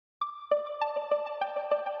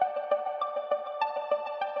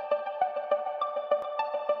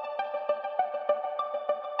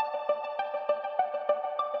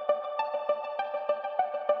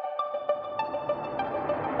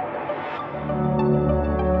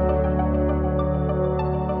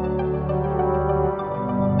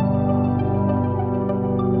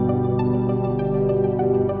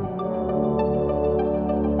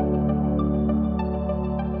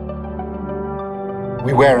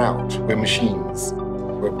wear out. We're machines.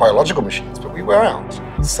 We're biological machines, but we wear out.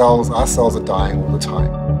 Our cells are dying all the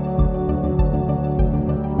time.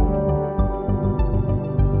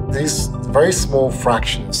 These very small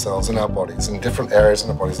fraction of cells in our bodies, in different areas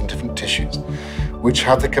in our bodies, in different tissues, which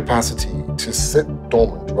have the capacity to sit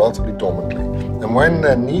dormant, relatively dormantly. And when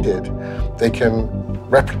they're needed, they can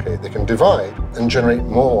replicate, they can divide and generate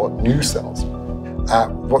more new cells.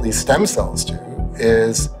 What these stem cells do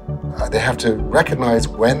is they have to recognize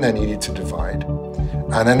when they're needed to divide,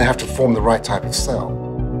 and then they have to form the right type of cell.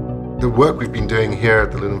 The work we've been doing here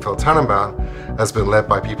at the Lunenfeld-Tanenbaum has been led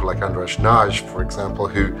by people like Andras Nagy, for example,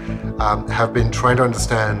 who have been trying to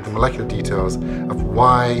understand the molecular details of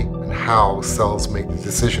why and how cells make the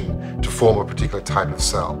decision to form a particular type of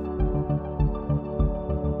cell.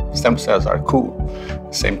 Stem cells are cool.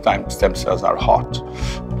 At the same time, stem cells are hot.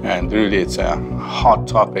 And really, it's a hot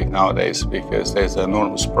topic nowadays because there's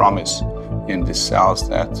enormous promise in these cells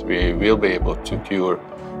that we will be able to cure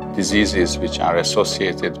diseases which are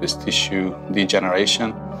associated with tissue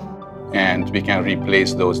degeneration, and we can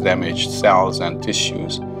replace those damaged cells and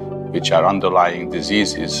tissues which are underlying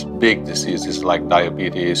diseases, big diseases like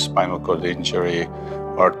diabetes, spinal cord injury,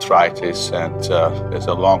 arthritis, and there's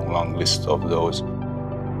a long, long list of those.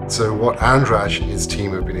 So what Andras and his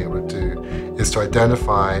team have been able to do is to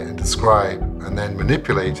identify and describe and then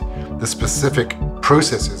manipulate the specific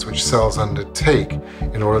processes which cells undertake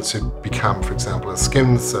in order to become, for example, a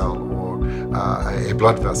skin cell or a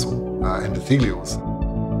blood vessel, endothelials.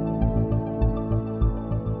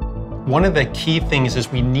 One of the key things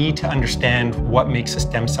is we need to understand what makes a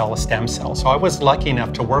stem cell a stem cell. So I was lucky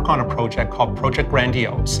enough to work on a project called Project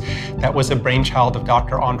Grandiose that was a brainchild of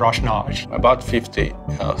Dr. Andras Nagy. About 50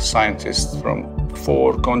 scientists from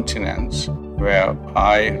 4 continents, where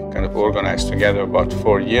I kind of organized together about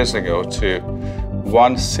 4 years ago to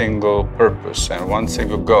one single purpose and one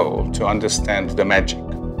single goal: to understand the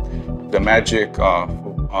magic of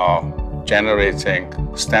generating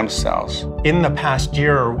stem cells. In the past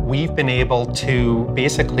year, we've been able to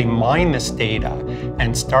basically mine this data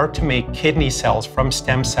and start to make kidney cells from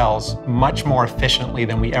stem cells much more efficiently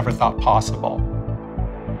than we ever thought possible.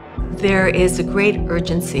 There is a great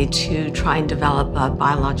urgency to try and develop a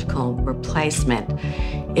biological replacement.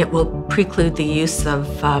 It will preclude the use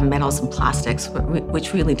of metals and plastics,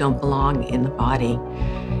 which really don't belong in the body.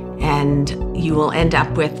 And you will end up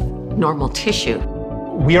with normal tissue.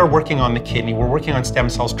 We are working on the kidney. We're working on stem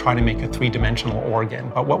cells trying to make a 3-dimensional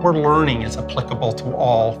organ. But what we're learning is applicable to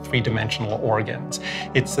all 3-dimensional organs.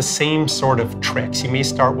 It's the same sort of tricks. You may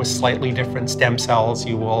start with slightly different stem cells.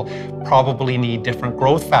 You will probably need different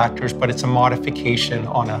growth factors, but it's a modification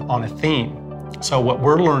on a theme. So what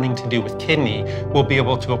we're learning to do with kidney, we'll be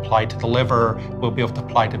able to apply to the liver, we'll be able to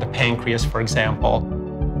apply to the pancreas, for example.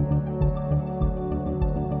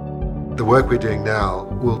 The work we're doing now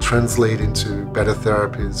will translate into better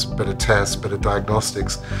therapies, better tests, better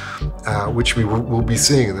diagnostics, which we will be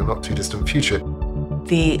seeing in the not too distant future.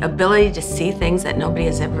 The ability to see things that nobody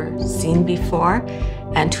has ever seen before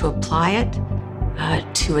and to apply it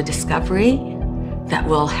to a discovery that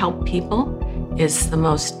will help people is the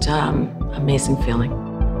most amazing feeling.